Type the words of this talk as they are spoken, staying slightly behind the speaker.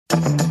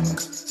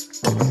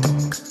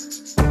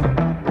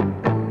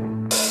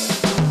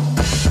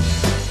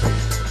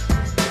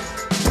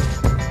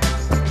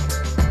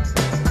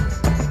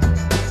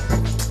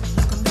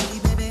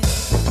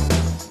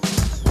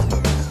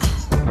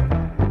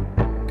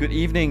Good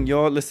evening.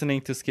 You're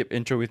listening to Skip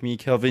Intro with me,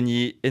 Kelvin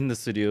Yee. In the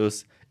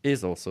studios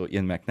is also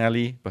Ian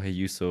McNally, Bahir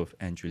Yusuf,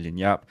 and Julian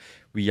Yap.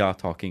 We are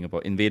talking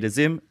about Invader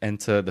Zim,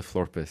 Enter the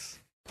Florpus.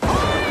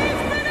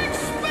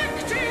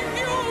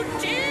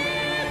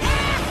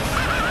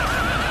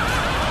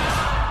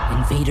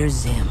 Invader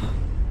Zim,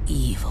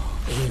 evil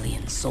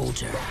alien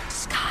soldier,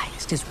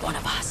 disguised as one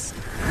of us,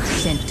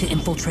 sent to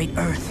infiltrate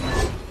Earth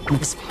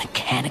with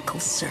mechanical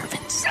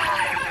servants.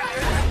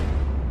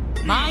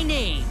 My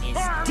name is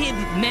Dim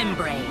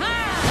Membrane,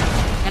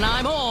 and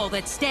I'm all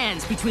that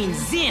stands between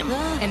Zim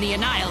and the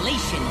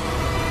annihilation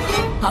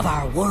of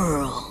our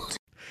world.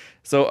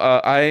 So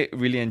I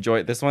really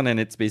enjoyed this one,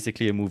 and it's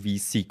basically a movie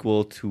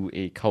sequel to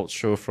a cult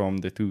show from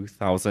the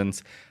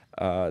 2000s.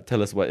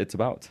 Tell us what it's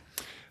about.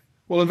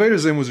 Well, Invader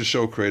Zim was a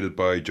show created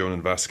by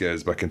Jonan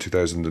Vasquez back in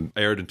 2000 and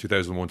aired in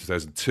 2001,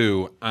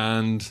 2002,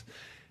 and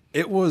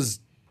it was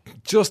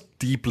just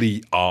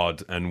deeply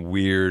odd and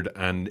weird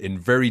and in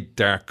very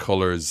dark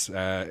colors.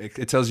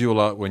 It tells you a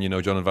lot when you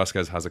know Jonan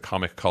Vasquez has a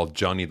comic called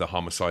Johnny the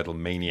Homicidal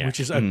Maniac. Which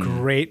is a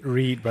great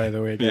read, by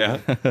the way. Yeah.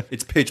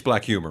 It's pitch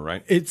black humor,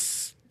 right?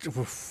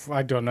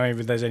 I don't know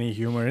if there's any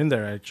humor in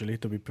there, actually,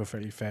 to be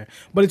perfectly fair.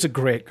 But it's a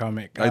great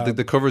comic.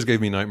 The covers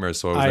gave me nightmares,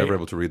 so I was never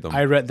able to read them.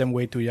 I read them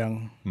way too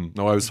young.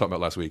 No, I was talking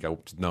about last week.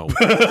 No.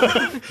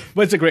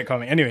 But it's a great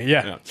comic. Anyway,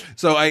 yeah.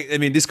 So, I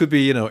mean, this could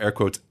be, air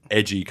quotes,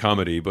 edgy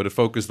comedy, but it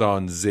focused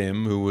on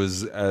Zim, who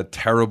was a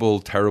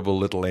terrible, terrible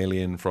little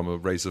alien from a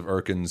race of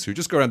Urkins who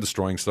just go around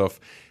destroying stuff.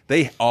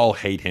 They all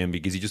hate him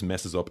because he just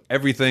messes up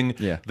everything.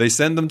 Yeah. They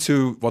send them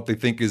to what they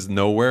think is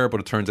nowhere, but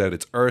it turns out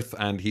it's Earth,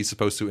 and he's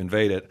supposed to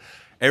invade it.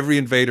 Every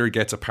invader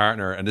gets a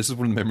partner, and this is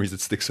one of the memories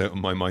that sticks out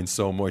in my mind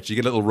so much. You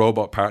get a little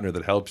robot partner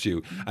that helps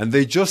you, and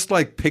they just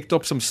picked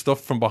up some stuff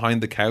from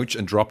behind the couch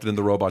and dropped it in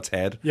the robot's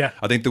head. Yeah.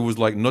 I think there was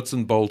nuts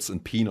and bolts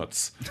and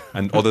peanuts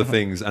and other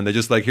things, and they're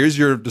just here's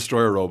your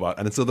destroyer robot.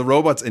 And so the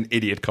robot's an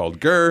idiot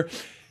called Gur.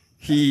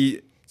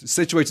 He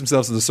situates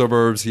himself in the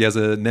suburbs. He has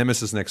a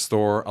nemesis next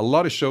door. A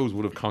lot of shows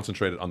would have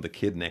concentrated on the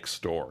kid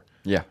next door.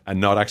 Yeah.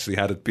 And not actually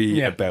had it be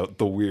about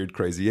the weird,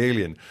 crazy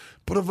alien.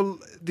 But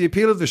the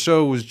appeal of the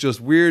show was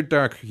just weird,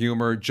 dark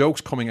humor,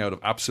 jokes coming out of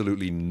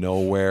absolutely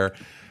nowhere.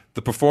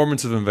 The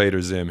performance of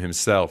Invader Zim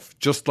himself,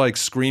 just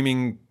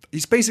screaming.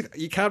 He's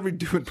basically, you can't really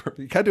do it.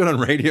 You can't do it on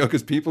radio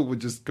because people would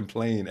just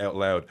complain out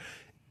loud.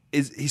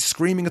 He's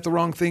screaming at the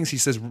wrong things. He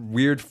says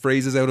weird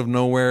phrases out of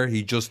nowhere.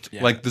 He just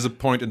there's a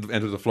point in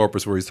Enter the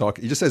Florpus where he's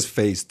talking. He just says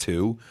phase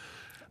 2.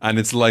 And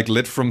it's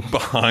lit from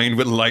behind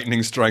with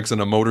lightning strikes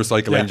and a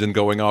motorcycle engine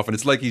going off. And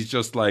it's he's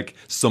just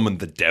summoned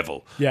the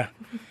devil. Yeah.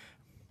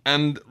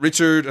 And I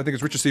think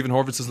it's Richard Stephen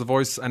Horvitz is the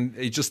voice, and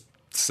he just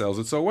sells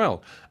it so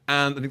well.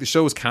 And I think the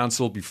show was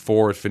cancelled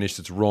before it finished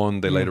its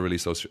run. They later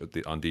released those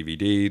on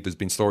DVD. There's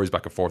been stories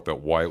back and forth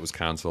about why it was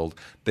cancelled.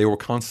 They were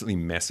constantly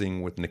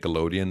messing with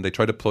Nickelodeon. They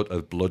tried to put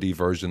a bloody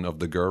version of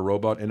the Gur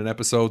robot in an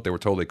episode. They were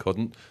told they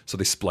couldn't, so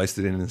they spliced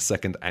it in a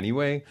second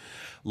anyway.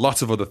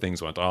 Lots of other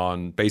things went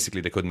on. Basically,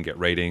 they couldn't get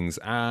ratings,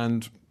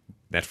 and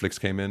Netflix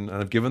came in and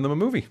have given them a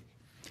movie.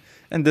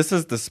 And this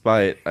is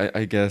despite,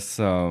 I guess,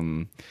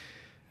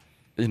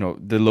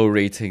 the low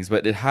ratings,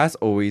 but it has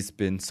always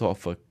been sort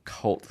of a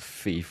cult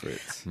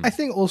favorite. I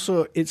think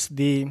also it's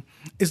the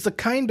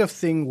kind of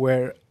thing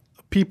where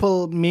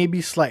people may be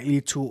slightly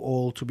too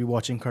old to be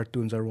watching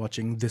cartoons or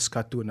watching this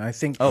cartoon. I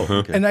think,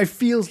 and it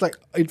feels like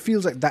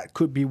that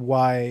could be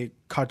why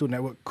Cartoon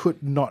Network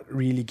could not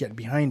really get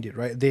behind it.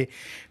 Right? They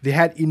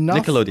had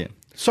enough. Nickelodeon.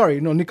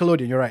 Sorry, no,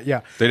 Nickelodeon, you're right,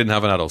 yeah. They didn't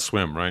have an Adult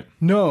Swim, right?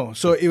 No,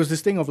 so it was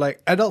this thing of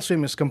Adult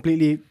Swim is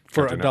completely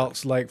for Cartoon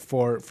adults,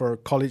 for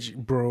college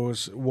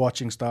bros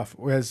watching stuff,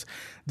 whereas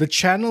the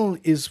channel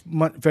is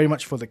very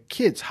much for the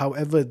kids.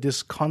 However,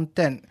 this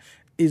content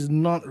is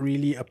not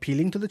really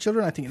appealing to the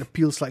children. I think it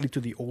appeals slightly to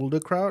the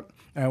older crowd.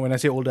 When I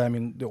say older, I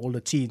mean the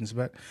older teens.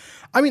 But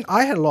I mean,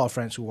 I had a lot of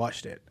friends who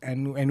watched it,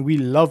 and we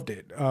loved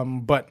it.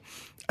 But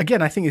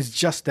again, I think it's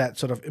just that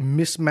sort of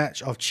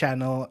mismatch of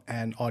channel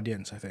and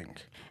audience, I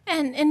think.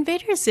 And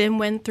Invader Zim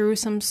went through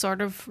some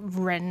sort of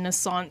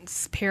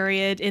renaissance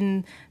period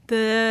in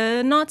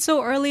the not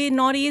so early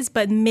noughties,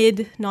 but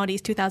mid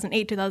noughties,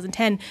 2008,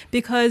 2010,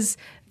 because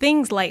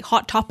things like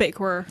Hot Topic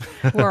were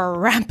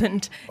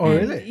rampant. Oh,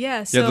 really?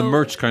 Yeah. So, the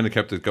merch kind of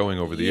kept it going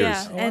over the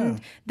years. Yeah,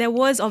 and there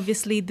was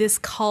obviously this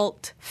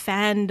cult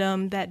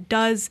fandom that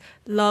does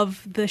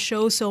love the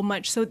show so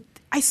much. So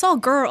I saw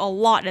Gur a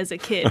lot as a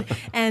kid,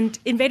 and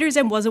Invader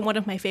Zim wasn't one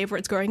of my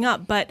favorites growing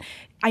up, but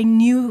I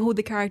knew who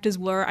the characters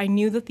were. I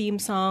knew the theme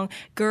song.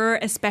 Gur,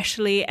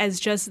 especially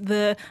as just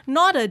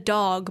not a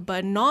dog,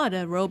 but not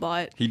a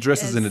robot. He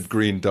dresses in a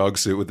green dog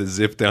suit with a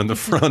zip down the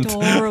front.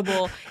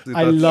 Adorable.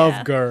 I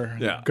love Gur.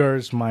 Yeah.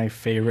 Gur's my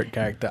favorite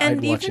character.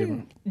 And I'd watch even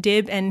him.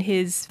 Dib and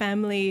his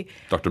family,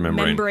 Dr.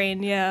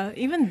 Membrane. Yeah,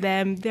 even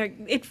them,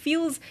 it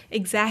feels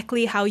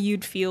exactly how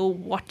you'd feel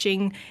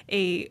watching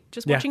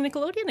watching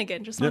Nickelodeon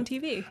again, just on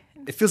TV.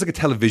 It feels like a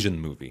television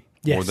movie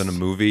more Yes. than a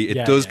movie. It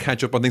Yeah, does yeah.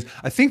 catch up on things.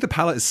 I think the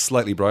palette is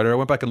slightly brighter. I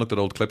went back and looked at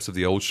old clips of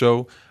the old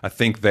show. I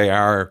think they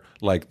are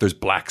like, there's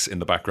blacks in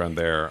the background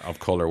there of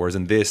color, whereas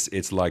in this,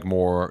 it's like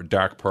more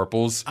dark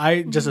purples.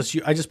 I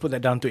just put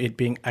that down to it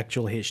being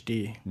actual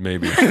HD.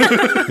 Maybe.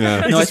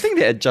 No, I think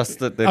they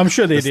adjusted the, I'm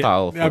sure they the did.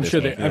 style. For I'm this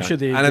sure one. they. I'm sure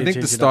they. And I they think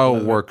the changed it up a style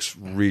little bit. works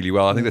really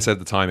well. I think they said at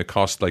the time it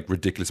cost like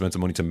ridiculous amounts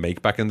of money to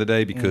make back in the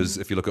day because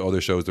if you look at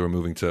other shows, they were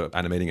moving to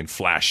animating in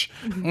Flash,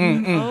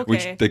 Okay.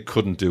 which they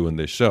couldn't do in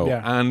this show.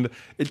 Yeah. And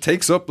it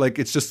takes up, like,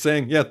 it's just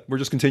saying, yeah, we're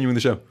just continuing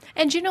the show.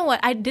 And you know what?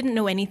 I didn't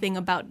know anything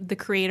about the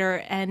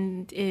creator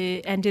and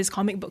his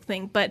comic book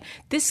thing, but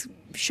this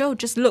show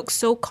just looks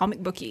so comic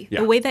booky. Yeah.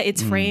 The way that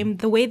it's framed,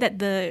 the way that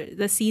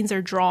the scenes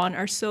are drawn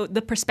are so,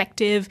 the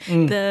perspective,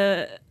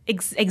 the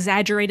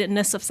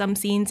exaggeratedness of some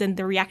scenes and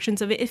the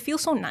reactions of it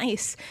feels so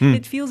nice.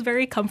 It feels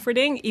very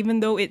comforting, even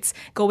though it's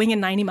going in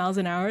 90 miles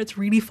an hour. It's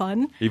really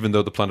fun. Even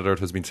though the planet Earth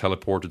has been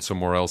teleported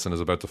somewhere else and is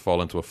about to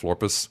fall into a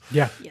Florpus.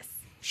 Yeah. Yes.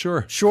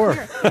 Sure.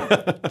 Sure.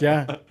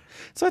 Yeah.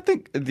 So I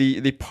think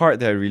the part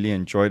that I really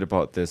enjoyed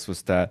about this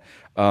was that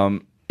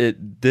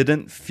it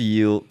didn't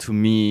feel to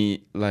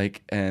me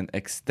like an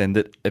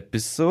extended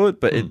episode,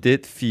 but it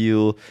did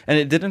feel, and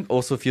it didn't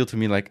also feel to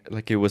me like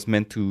it was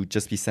meant to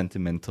just be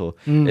sentimental.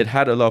 It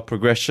had a lot of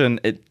progression.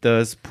 It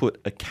does put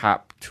a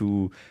cap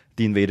to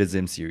the Invader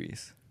Zim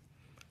series.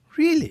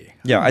 Really?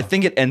 Yeah, I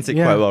think it ends it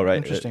Yeah, quite well, right?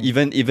 interesting.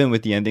 Even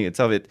with the ending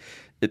itself,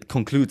 it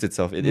concludes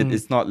itself.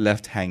 It's not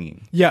left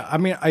hanging. Yeah, I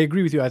mean, I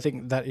agree with you. I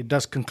think that it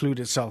does conclude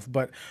itself,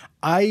 but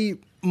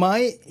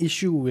my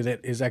issue with it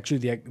is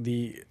actually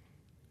the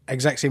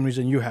exact same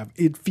reason you have.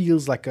 It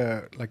feels like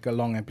a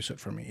long episode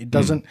for me. It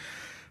doesn't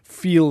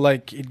feel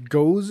like it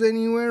goes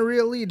anywhere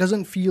really. It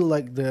doesn't feel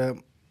like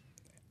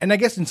and I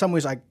guess in some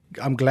ways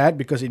I'm glad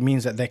because it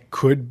means that there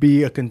could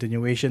be a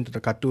continuation to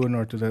the cartoon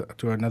or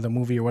to another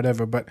movie or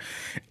whatever, but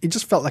it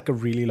just felt like a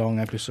really long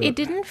episode. It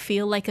didn't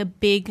feel like a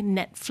big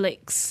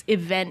Netflix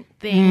event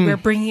thing. We're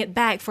bringing it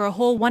back for a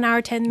whole 1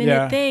 hour, 10 minute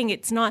Yeah. thing.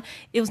 It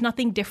was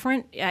nothing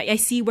different. I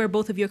see where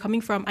both of you are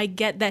coming from. I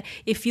get that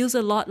it feels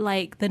a lot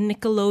like the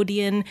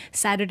Nickelodeon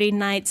Saturday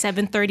night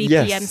 7:30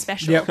 Yes. p.m.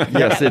 special. Yep.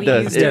 Yes, that it we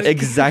does. used It to-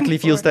 exactly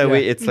feels that before.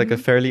 way. It's like a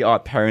Fairly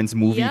Odd Parents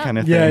movie Yeah. kind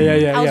of Yeah, thing. yeah,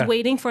 yeah. I was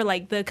waiting for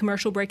like the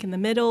commercial break in the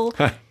middle.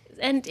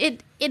 And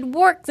it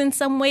works in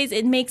some ways.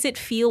 It makes it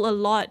feel a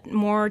lot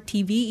more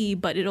TV-y,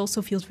 but it also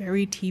feels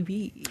very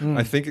TV.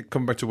 I think it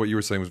come back to what you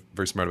were saying was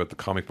very smart about the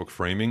comic book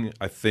framing.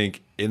 I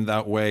think in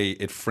that way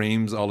it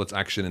frames all its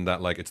action in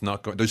that like it's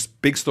not there's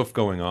big stuff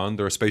going on.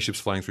 There are spaceships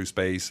flying through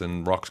space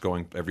and rocks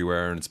going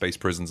everywhere and space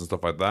prisons and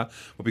stuff like that.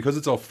 But because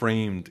it's all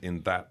framed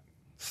in that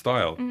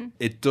style,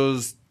 it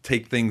does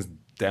take things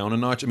down a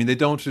notch. I mean, they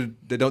don't.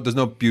 There's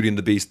no Beauty and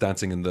the Beast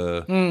dancing in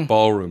the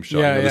ballroom shot.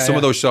 Yeah, There's yeah, some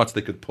of yeah. those shots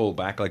they could pull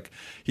back. Like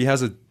he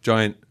has a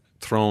giant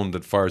throne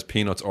that fires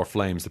peanuts or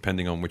flames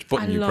depending on which I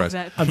button you love press.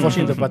 that.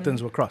 Unfortunately, the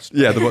buttons were crossed.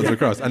 Yeah, the buttons are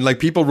crossed, and like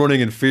people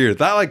running in fear.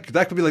 That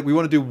could be like we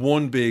want to do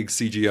one big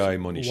CGI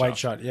money White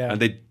shot, yeah. and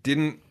they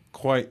didn't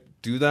quite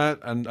do that,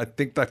 and I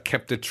think that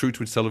kept it true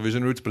to its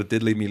television roots, but it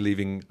did leave me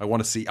leaving. I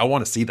want to see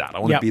that. I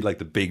want to Yeah. be like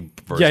the big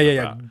version. Yeah.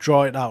 of that.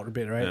 Draw it out a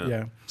bit, right?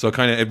 Yeah. So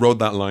it rode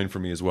that line for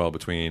me as well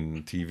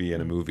between TV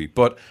and a movie.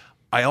 But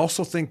I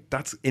also think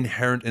that's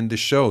inherent in the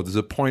show. There's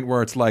a point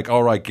where it's like,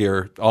 all right,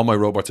 Gear, all my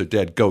robots are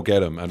dead. Go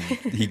get him. And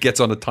he gets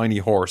on a tiny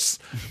horse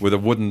with a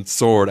wooden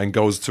sword and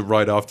goes to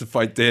ride off to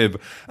fight Dib.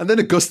 And then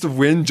a gust of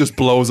wind just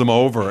blows him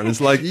over. And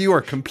it's like, you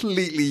are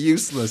completely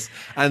useless.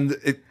 And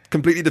it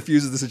completely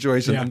diffuses the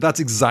situation. Yeah. And that's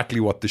exactly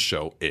what the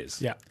show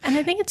is. Yeah. And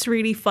I think it's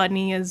really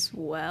funny as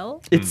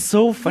well. It's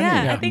so funny.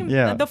 Yeah, I think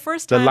the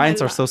first the time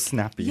lines I are so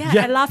snappy. Yeah,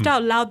 I laughed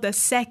out loud the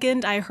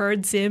second I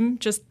heard Zim,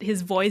 just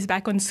his voice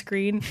back on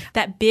screen.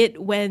 That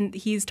bit when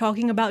he's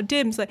talking about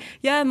Dim's like,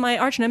 yeah, my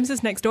arch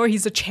nemesis next door,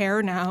 he's a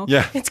chair now.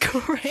 Yeah. It's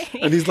great.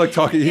 And he's like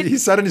talking, he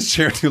sat in his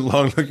chair too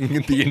long looking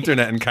at the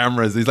internet and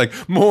cameras. He's like,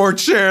 more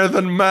chair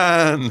than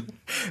man.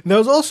 There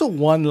was also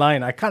one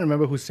line, I can't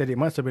remember who said it. It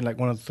must have been like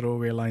one of the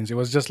throwaway lines. It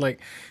was just like,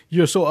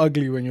 you're so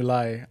ugly when you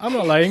lie. I'm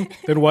not lying.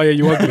 Then why are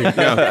you ugly?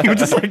 You're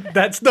just like,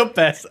 that's the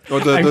best.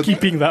 I'm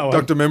keeping that one.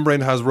 Dr.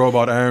 Membrane has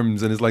robot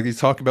arms and is like, he's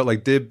talking about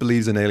like Dib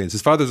believes in aliens.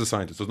 His father's a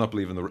scientist, does not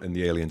believe in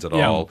the aliens at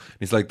all. And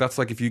he's like, that's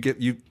like if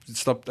you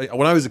stop.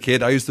 When I was a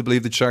kid, I used to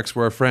believe that sharks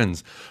were our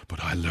friends,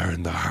 but I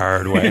learned the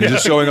hard way. And he's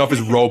just showing off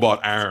his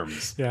robot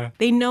arms. Yeah.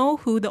 They know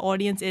who the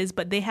audience is,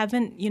 but they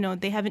haven't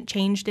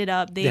changed it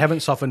up. They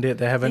haven't softened it.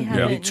 They haven't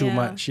made it too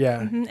much.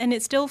 Yeah. Mhm. And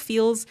it still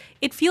feels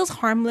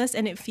harmless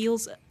and it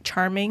feels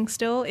charming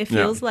still. It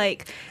feels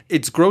like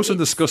It's gross and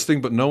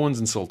disgusting, but no one's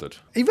insulted.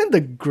 Even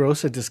the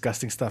gross and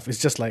disgusting stuff is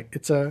just like,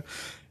 it's a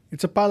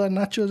pile of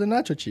nachos and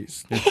nacho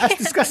cheese. That's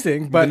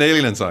disgusting, But but an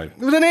alien inside.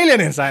 with an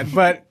alien inside,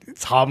 but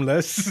it's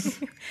harmless.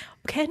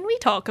 can we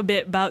talk a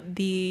bit about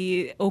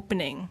the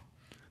opening?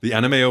 The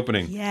anime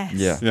opening. Yes.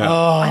 Yeah.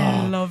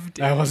 I loved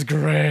it. That was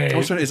great. I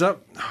was trying, is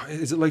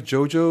it like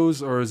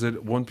JoJo's or is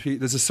it One Piece?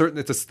 There's a certain.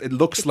 It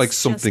looks like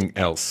something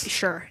else.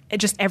 Sure.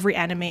 Just every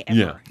anime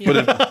ever. Yeah.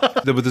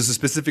 But there's a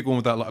specific one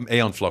with that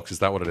Aeon Flux. Is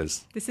that what it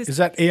is? This Is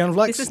that Aeon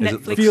Flux? This is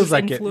Netflix's Feels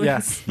like it.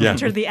 influence. Yeah.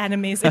 Enter the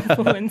anime's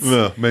influence.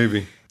 Yeah,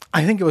 maybe.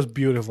 I think it was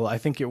beautiful. I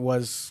think it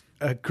was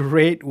a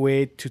great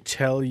way to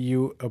tell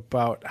you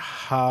about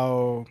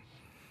how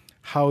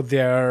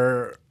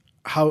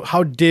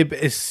Dib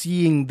is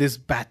seeing this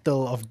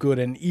battle of good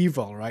and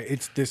evil, right?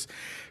 It's this,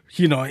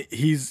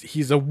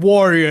 he's a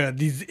warrior.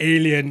 This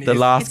alien, The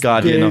last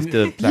guardian of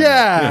the planet.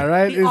 yeah,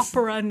 right. The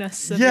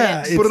opera-ness of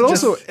yeah, it. But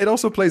it's it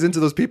also plays into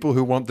those people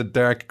who want the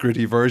dark,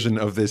 gritty version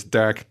of this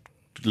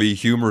darkly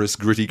humorous,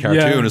 gritty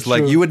cartoon. Yeah, It's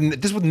like true.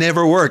 this would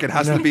never work. It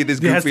has to be this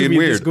It has goofy to and be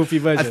weird. this goofy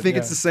version, I think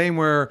it's yeah. the same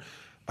where.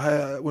 When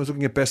I was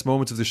looking at best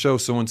moments of the show,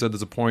 someone said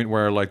there's a point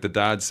where like the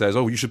dad says,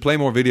 "Oh, you should play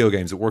more video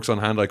games. It works on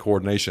hand-eye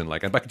coordination."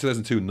 Like, and back in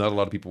 2002, not a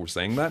lot of people were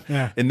saying that.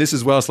 Yeah. In this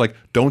as well, it's like,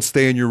 don't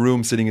stay in your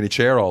room sitting in a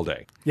chair all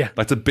day. Yeah.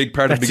 That's a big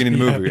part of the beginning of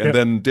the movie. yeah. And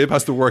then Dib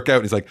has to work out.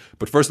 And he's like,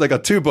 "But first I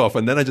got too buff,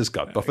 and then I just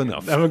got buff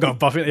enough." Then we got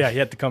Buffy. Yeah, he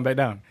had to come back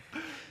down.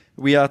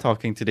 We are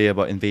talking today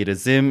about Invader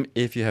Zim.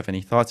 If you have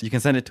any thoughts, you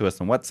can send it to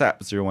us on WhatsApp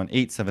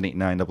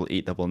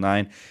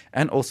 018-789-8899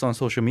 and also on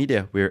social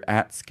media. We're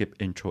at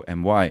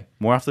SkipIntroMY.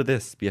 More after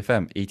this,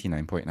 BFM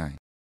 89.9.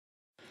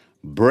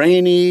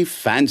 Brainy,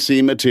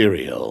 fancy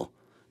material.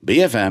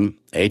 BFM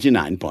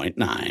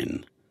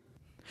 89.9.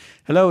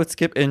 Hello, it's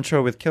Skip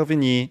Intro with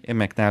Kelvin Yee and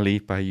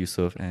McNally by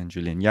Yusuf and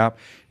Julian Yap.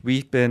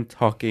 We've been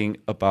talking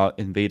about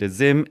Invader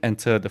Zim,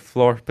 Enter the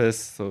Florpus.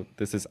 So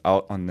this is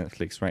out on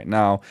Netflix right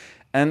now.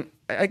 And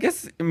I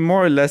guess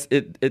more or less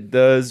it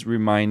does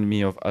remind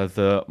me of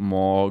other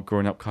more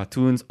grown-up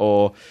cartoons,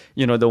 or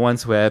the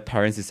ones where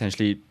parents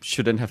essentially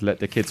shouldn't have let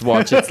the kids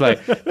watch. It's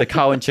like the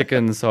Cow and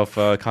Chickens of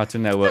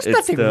Cartoon Network. There's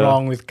nothing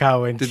wrong with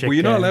Cow and Chicken. Were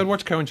you not allowed to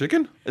watch Cow and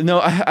Chicken? No,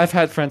 I've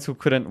had friends who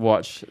couldn't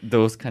watch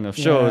those kind of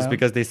shows Yeah.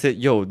 because they said,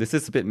 "Yo, this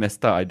is a bit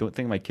messed up. I don't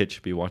think my kid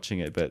should be watching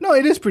it." But No,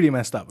 it is pretty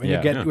messed up. When Yeah.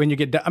 you get when you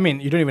get I mean,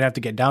 you don't even have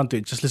to get down to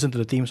it. Just listen to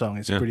the theme song.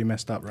 It's pretty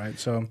messed up, right?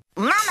 So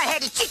Mama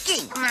had a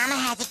chicken. Mama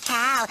had a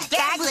cow.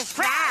 Dad was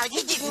proud.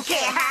 He didn't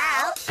care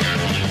how.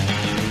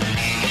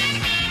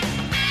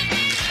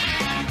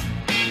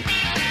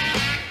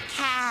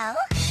 Cow.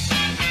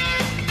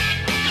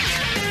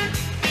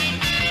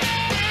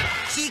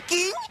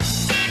 Chicken.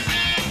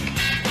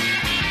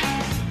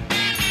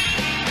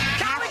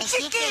 Cow and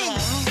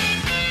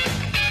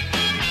chicken.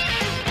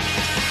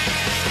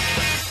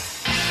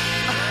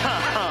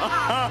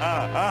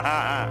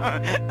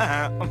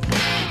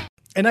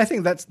 and I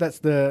think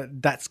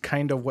that's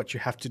kind of what you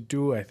have to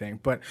do, I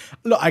think. But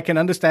look, I can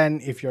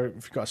understand if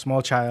you've got a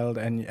small child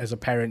and as a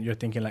parent you're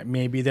thinking like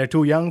maybe they're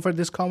too young for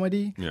this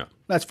comedy. Yeah.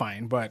 That's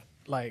fine. But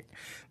like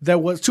there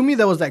was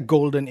that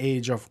golden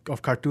age of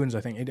cartoons,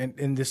 I think.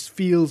 And this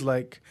feels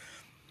like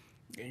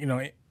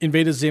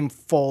Invader Zim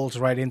falls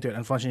right into it.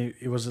 Unfortunately,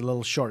 it was a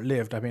little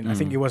short-lived. I mean, I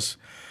think it was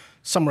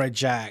Samurai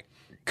Jack,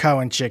 Cow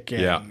and Chicken,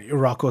 Yeah.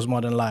 Rocko's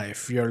Modern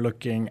Life. You're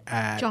looking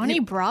at Johnny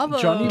Bravo.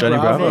 Johnny Johnny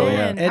Bravo, Bravo,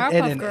 yeah. And Ed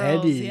Powerpuff and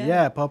Girls, Eddie,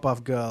 yeah.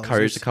 Powerpuff Girls.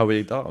 Courage the It's-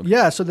 Cowardly Dog.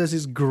 Yeah, so there's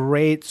this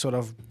great sort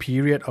of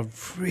period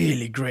of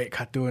really great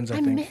cartoons, I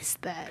I think.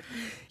 missed that.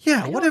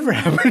 Yeah, whatever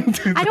happened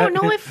to I don't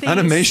know if they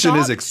Animation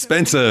is stopped.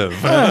 expensive.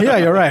 yeah,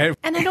 you're right.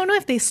 And I don't know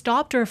if they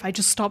stopped or if I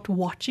just stopped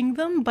watching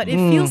them, but it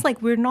feels like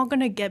we're not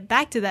going to get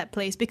back to that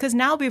place because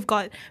now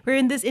we're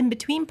in this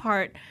in-between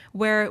part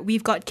where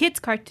we've got kids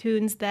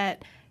cartoons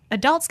that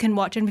adults can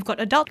watch and we've got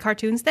adult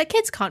cartoons that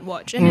kids can't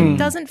watch. And it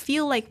doesn't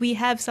feel like we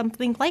have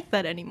something like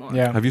that anymore.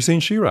 Yeah. Have you seen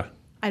She-Ra?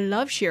 I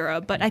love She-Ra,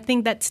 but I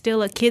think that's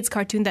still a kids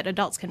cartoon that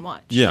adults can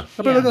watch. Yeah.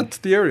 I Yeah. bet that's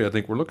the area I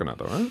think we're looking at,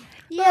 though, right?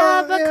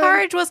 Yeah, but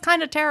Courage was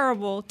kind of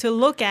terrible to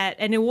look at,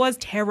 and it was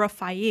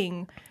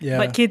terrifying. Yeah.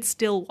 But kids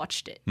still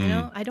watched it. You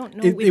know, I don't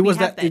know. It, if it we was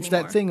have that. It's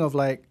anymore. that thing of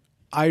like,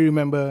 I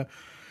remember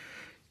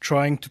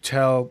trying to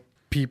tell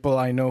people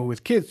I know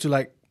with kids to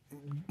like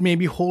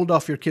maybe hold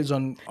off your kids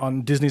on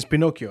Disney's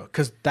Pinocchio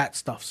because that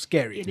stuff's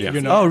scary. Yeah.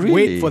 Oh, really?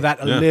 Wait for that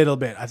a Yeah. little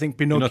bit. I think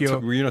Pinocchio.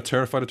 Were you not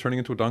terrified of turning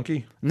into a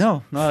donkey?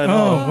 No, not at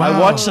all. I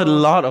watched a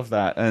lot of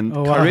that, and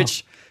Oh, wow.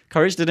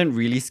 Courage didn't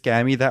really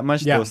scare me that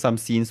much. Yeah. Though some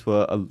scenes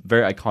were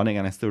very iconic,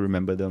 and I still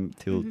remember them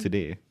till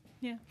today.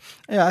 Yeah.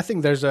 Yeah, I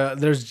think there's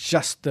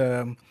just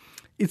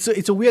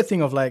it's a weird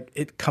thing of like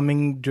it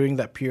coming during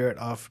that period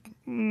of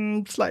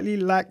slightly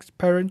lax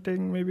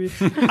parenting maybe.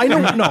 I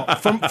know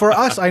for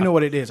us I know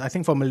what it is. I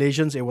think for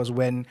Malaysians it was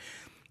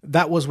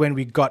when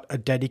we got a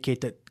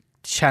dedicated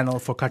channel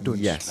for cartoons.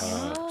 Yes.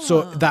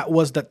 So that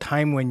was the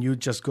time when you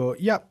just go,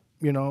 yep,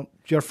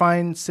 you're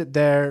fine, sit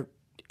there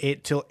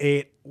 8 till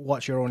 8,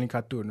 watch your only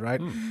cartoon, right?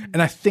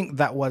 And I think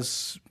that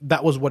was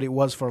what it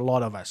was for a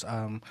lot of us.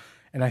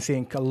 And I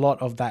think a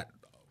lot of that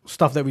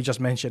stuff that we just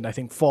mentioned, I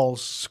think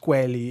falls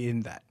squarely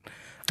in that.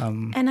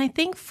 And I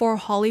think for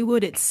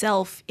Hollywood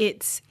itself,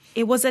 it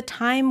was a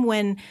time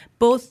when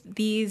both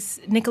these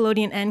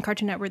Nickelodeon and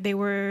Cartoon Network, they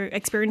were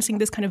experiencing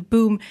this kind of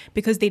boom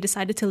because they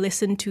decided to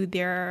listen to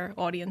their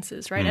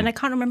audiences, right? And I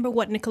can't remember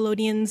what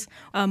Nickelodeon's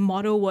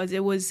motto was.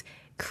 It was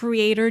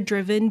creator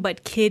driven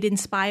but kid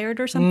inspired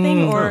or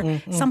something,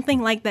 or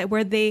something like that,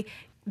 where they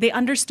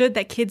understood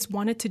that kids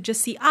wanted to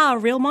just see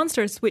real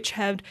monsters, which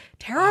had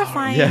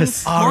terrifying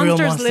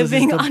monsters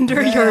living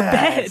under your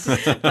bed.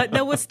 But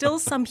there was still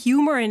some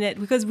humor in it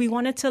because we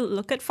wanted to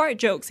look at fart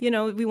jokes.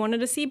 We wanted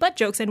to see butt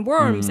jokes and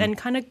worms and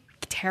kind of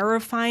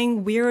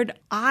terrifying weird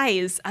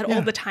eyes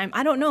all the time.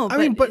 I don't know.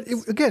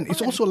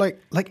 It's also like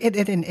Ed,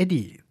 Ed and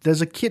Eddie.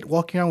 There's a kid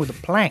walking around with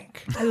a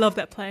plank. I love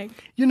that plank.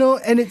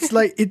 And it's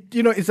like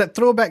it's that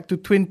throwback to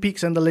Twin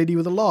Peaks and the lady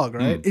with the log,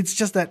 right? It's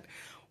just that.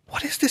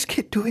 What is this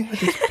kid doing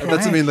with this plank?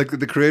 That's what I mean. Like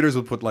the creators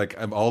will put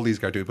all these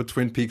cartoons, put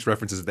Twin Peaks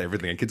references to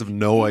everything, and kids have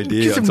no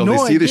idea until they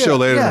see the show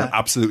later and are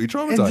absolutely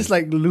traumatized. And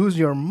just lose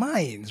your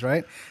minds,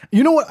 right?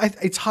 You know what?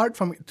 It's hard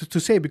for me to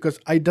say because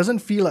it doesn't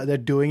feel like they're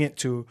doing it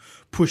to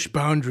push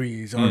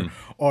boundaries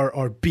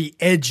or be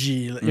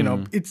edgy.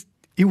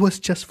 It was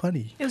just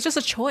funny. It was just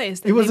a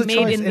choice that it was they a made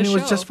choice, in the and show.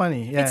 It was just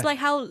funny. Yeah. It's like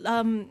how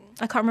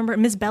I can't remember.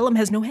 Miss Bellum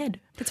has no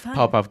head. It's fine.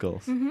 Powerpuff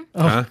Girls.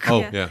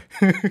 Yeah.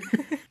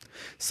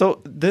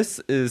 So this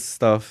is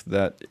stuff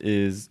that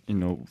is,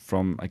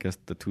 from, I guess,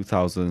 the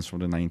 2000s, from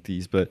the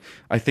 90s. But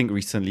I think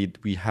recently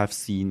we have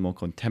seen more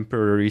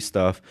contemporary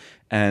stuff.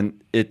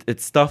 And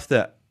it's stuff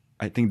that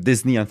I think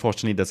Disney,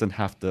 unfortunately, doesn't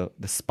have the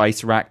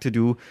spice rack to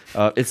do.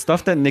 It's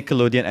stuff that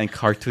Nickelodeon and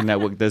Cartoon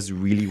Network does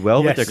really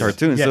well with their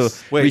cartoons. Yes.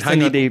 So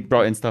recently they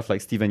brought in stuff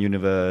like Steven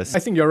Universe. I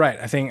think you're right.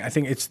 I think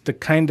it's the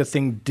kind of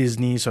thing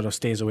Disney sort of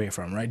stays away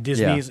from, right?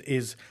 Disney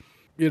is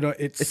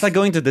it's like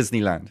going to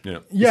Disneyland.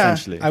 Yeah,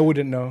 essentially. I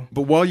wouldn't know.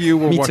 But while you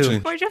were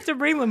watching... Why'd you have to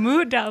bring the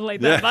mood down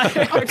like that?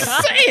 I'm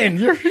saying,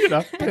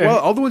 Well,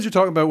 all the ones you're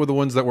talking about were the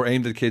ones that were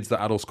aimed at kids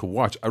that adults could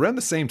watch. Around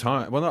the same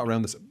time, well, not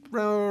around this,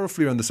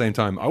 roughly around the same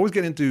time, I was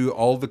getting into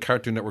all the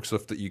Cartoon Network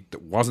stuff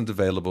that wasn't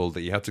available,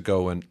 that you had to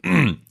go and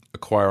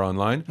acquire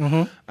online.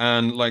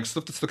 And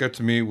stuff that stuck out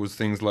to me was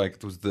things like,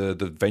 there was the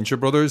Venture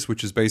Brothers,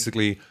 which is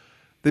basically...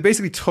 They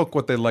basically took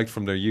what they liked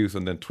from their youth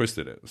and then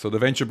twisted it. So the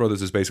Venture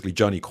Brothers is basically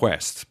Johnny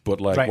Quest.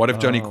 But what if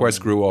Johnny Quest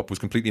grew up, was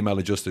completely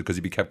maladjusted because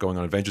he kept going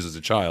on adventures as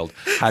a child,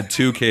 had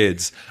 2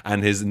 kids,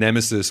 and his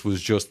nemesis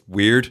was just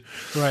weird?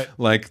 Right.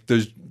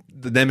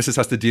 The nemesis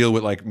has to deal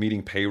with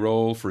meeting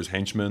payroll for his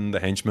henchmen. The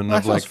henchmen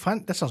that sounds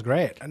fun. That sounds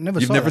great. I never.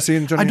 You've saw never that.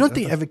 seen Johnny? I don't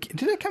think ever.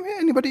 Did it come here?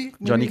 Anybody?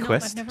 Johnny No,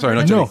 Quest? Sorry,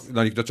 not No. Johnny.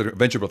 No, that's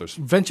Venture Brothers.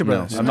 Venture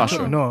Brothers. I'm not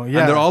sure. No, yeah.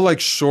 And they're all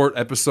short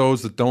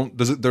episodes that don't.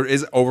 There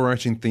is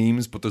overarching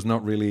themes, but there's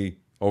not really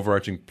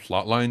overarching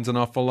plot lines an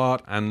awful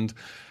lot. And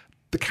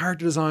the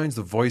character designs,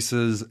 the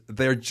voices,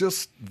 they're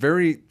just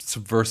very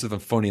subversive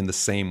and funny in the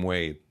same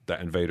way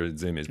that Invader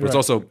Zim is. But it's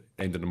also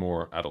aimed at a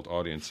more adult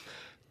audience.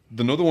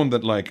 Another one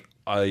that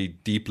I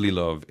deeply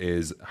love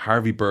is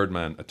Harvey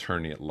Birdman,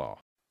 Attorney at Law.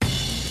 Who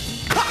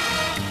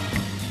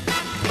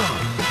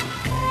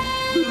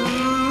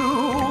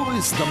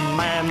is the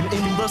man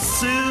in the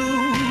suit?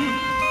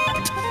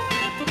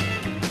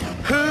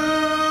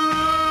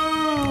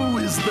 Who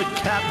is the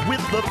cat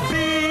with the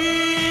beak?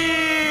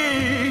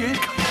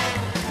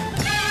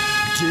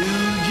 Do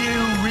you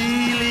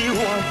really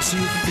want to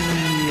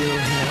feel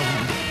him?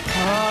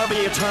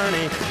 Harvey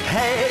Attorney,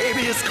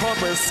 habeas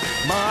corpus,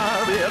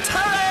 Marvy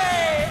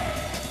Attorney,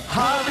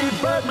 Harvey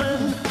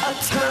Birdman,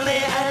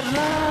 Attorney at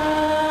Law.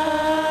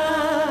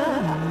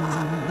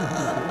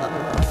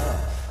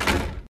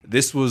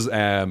 This was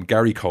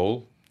Gary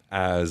Cole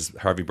as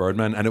Harvey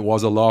Birdman, and it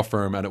was a law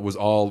firm, and it was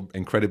all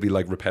incredibly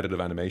repetitive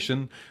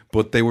animation,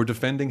 but they were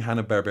defending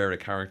Hanna-Barbera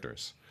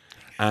characters.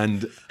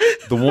 And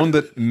the one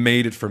that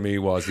made it for me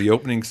was the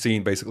opening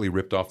scene basically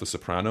ripped off The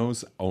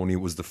Sopranos, only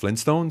it was the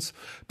Flintstones,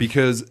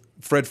 because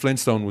Fred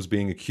Flintstone was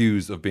being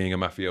accused of being a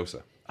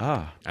mafiosa.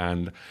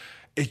 And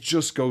it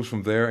just goes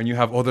from there, and you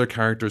have other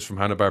characters from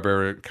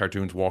Hanna-Barbera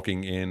cartoons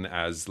walking in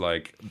as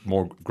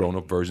more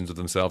grown-up versions of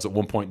themselves. At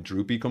one point,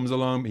 Droopy comes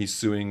along. He's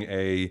suing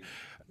a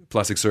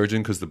plastic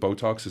surgeon because the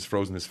Botox has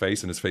frozen his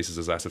face, and his face is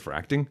his asset for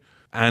acting.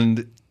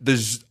 And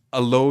there's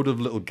a load of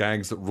little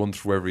gags that run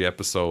through every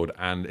episode,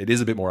 and it is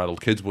a bit more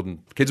adult. Kids would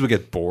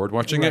get bored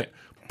watching it,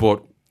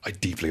 but I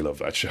deeply love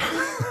that show.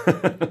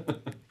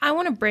 I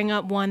want to bring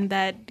up one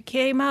that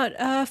came out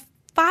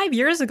 5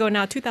 years ago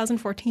now,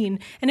 2014,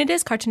 and it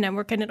is Cartoon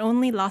Network, and it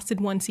only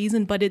lasted 1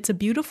 season, but it's a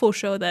beautiful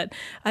show that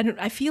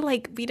I feel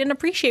like we didn't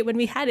appreciate when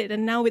we had it,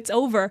 and now it's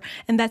over,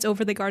 and that's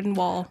Over the Garden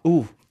Wall.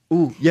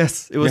 Ooh,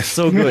 yes, it was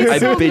so good. I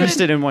binged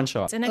it in one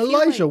shot. And I feel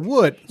Elijah like-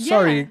 Wood.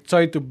 Yeah.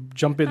 Sorry to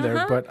jump in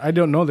there, but I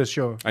don't know this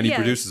show. And he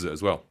produces it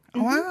as well.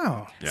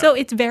 Wow. So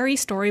it's very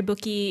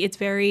storybooky. It's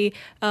very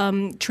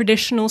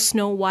traditional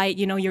Snow White.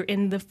 You know, you're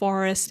in the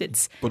forest.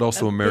 It's But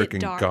also a bit American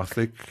dark.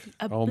 Gothic,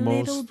 A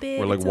almost. little bit,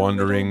 We're like it's a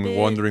little bit.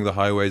 wandering the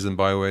highways and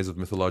byways of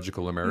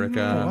mythological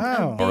America.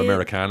 Wow. Or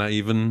Americana,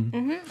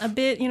 even. A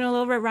bit, you know, a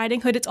little Red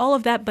Riding Hood. It's all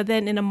of that, but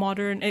then in a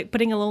modern,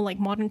 putting a little like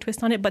modern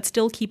twist on it, but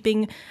still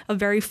keeping a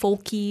very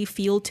folky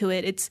feel to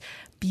it. It's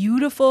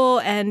beautiful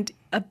and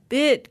a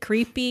bit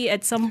creepy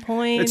at some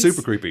points. It's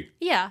super creepy.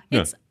 Yeah,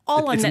 it's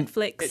all on It's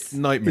Netflix. It's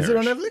nightmarish. Is it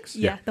on Netflix?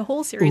 Yeah, the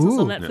whole series is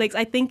on Ooh. Netflix.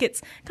 I think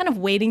it's kind of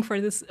waiting for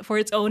its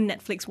own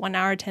Netflix 1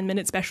 hour,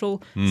 10-minute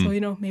special. So, you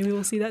know, maybe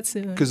we'll see that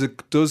soon. Because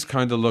it does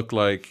kind of look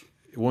like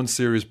one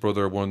serious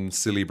brother, one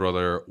silly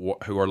brother,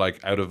 who are like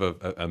out of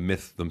a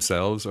myth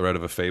themselves or out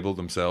of a fable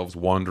themselves,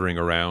 wandering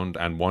around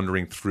and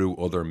wandering through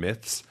other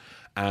myths.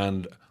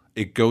 And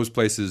it goes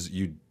places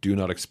you do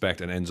not expect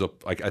and ends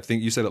up like, I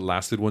think you said it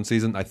lasted one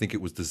season. I think it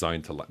was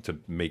designed to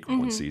make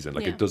one season.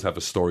 Like Yeah. it does have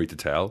a story to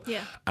tell,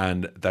 Yeah.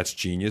 and that's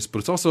genius. But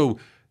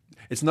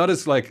it's not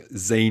as like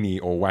zany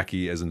or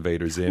wacky as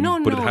Invader Zim,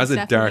 No, but it no, has a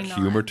it's dark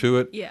definitely humor not. to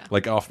it. Yeah.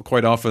 Like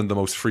quite often, the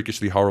most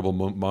freakishly horrible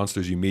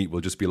monsters you meet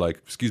will just be like,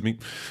 "Excuse me."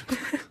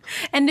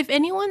 And if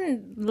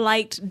anyone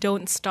liked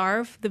Don't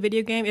Starve, the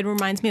video game, it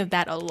reminds me of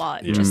that a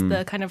lot. Just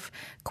the kind of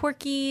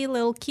quirky,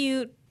 little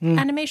cute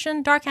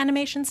animation, dark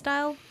animation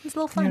style. It's a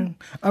little fun.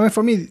 I mean,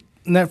 for me,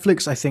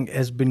 Netflix, I think,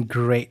 has been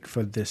great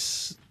for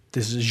this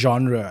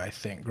genre, I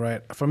think,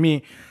 right? For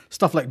me,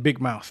 stuff like Big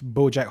Mouth,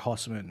 BoJack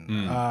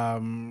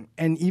Horseman,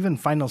 and even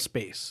Final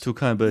Space.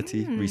 Tuca and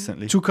Bertie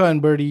recently. Tuca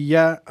and Birdie,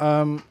 yeah.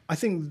 I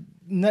think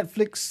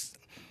Netflix,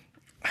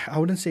 I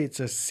wouldn't say it's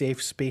a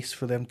safe space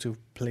for them to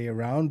play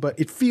around, but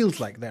it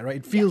feels like that, right?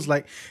 It feels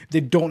like they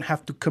don't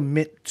have to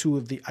commit to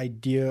the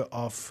idea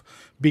of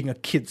being a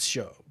kids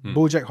show.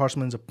 BoJack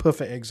Horseman's a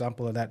perfect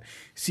example of that.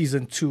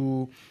 Season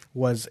 2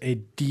 was a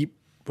deep,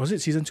 was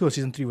it season 2 or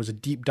season 3? Was a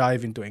deep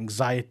dive into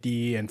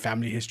anxiety and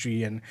family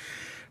history and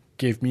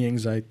gave me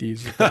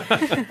anxieties.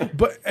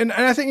 But and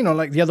I think, you know,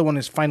 like the other one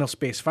is Final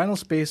Space. Final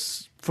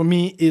Space for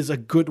me is a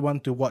good one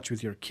to watch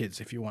with your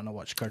kids if you want to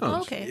watch cartoons.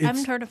 Oh, okay. I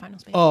haven't heard of Final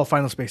Space. Oh,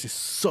 Final Space is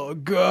so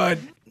good.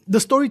 The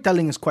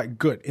storytelling is quite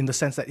good in the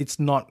sense that it's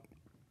not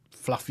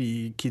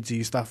fluffy,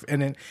 kidsy stuff.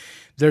 And then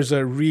there's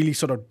a really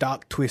sort of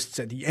dark twists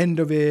at the end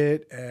of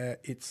it.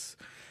 It's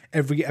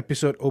every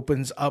episode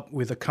opens up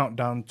with a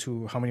countdown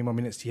to how many more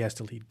minutes he has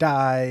till he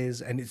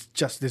dies. And it's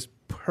just this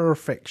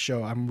perfect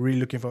show. I'm really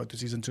looking forward to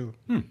season 2.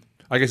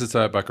 I guess it's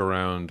back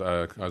around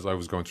as I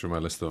was going through my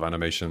list of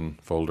animation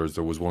folders.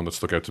 There was one that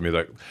stuck out to me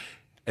that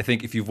I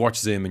think if you've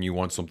watched Zim and you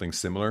want something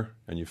similar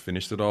and you've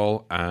finished it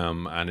all,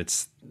 and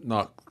it's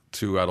not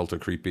too adult or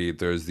creepy,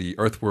 there's the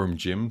Earthworm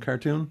Jim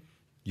cartoon.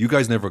 You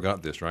guys never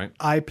got this, right?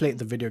 I played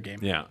the video game.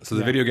 Yeah. So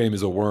the video game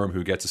is a worm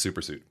who gets a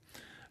super suit.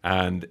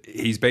 And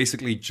he's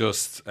basically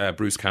just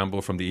Bruce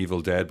Campbell from The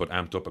Evil Dead, but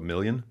amped up a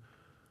million.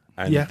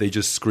 And they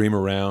just scream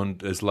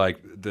around. It's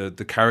like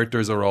the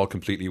characters are all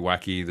completely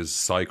wacky. There's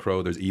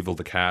Psychro, there's Evil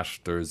the Cat,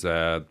 there's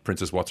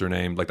Princess What's Her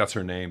Name. Like, that's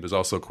her name. There's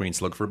also Queen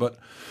Slugforbutt.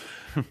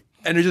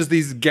 And there's just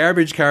these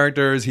garbage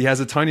characters. He has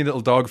a tiny little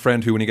dog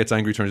friend who, when he gets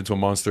angry, turns into a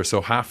monster. So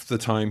half the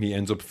time he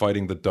ends up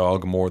fighting the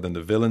dog more than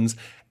the villains.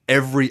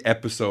 Every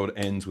episode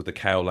ends with a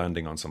cow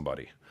landing on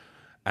somebody.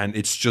 And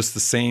it's just the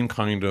same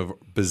kind of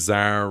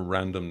bizarre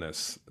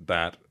randomness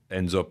that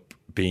ends up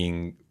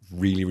being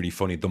really, really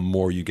funny the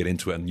more you get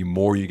into it and the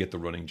more you get the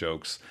running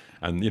jokes.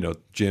 And, you know,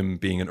 Jim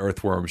being an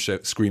earthworm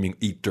screaming,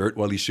 "Eat dirt,"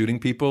 while he's shooting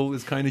people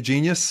is kind of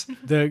genius.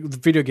 The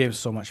video game is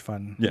so much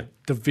fun. Yeah.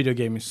 The video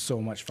game is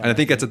so much fun. And I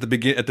think it's at the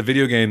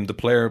video game, the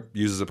player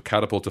uses a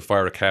catapult to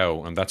fire a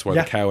cow, and that's why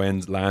the cow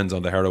lands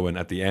on the heroine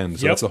at the end.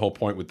 So that's the whole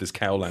point with this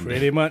cow landing.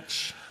 Pretty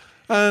much.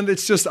 And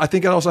it's just, I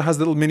think it also has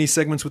little mini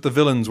segments with the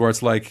villains where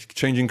it's like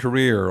changing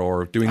career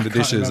or doing the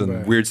dishes and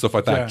remember. weird stuff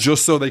like that,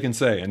 just so they can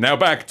say, "And now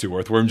back to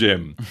Earthworm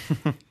Jim."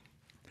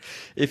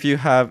 If you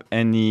have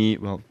any,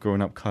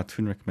 grown-up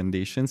cartoon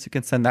recommendations, you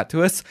can send that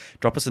to us.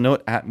 Drop us a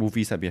note at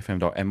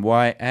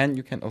movies@bfm.my, and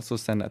you can also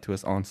send that to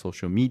us on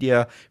social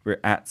media. We're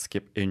at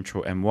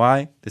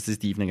skipintromy. This is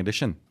the Evening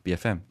Edition,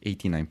 BFM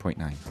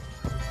 89.9.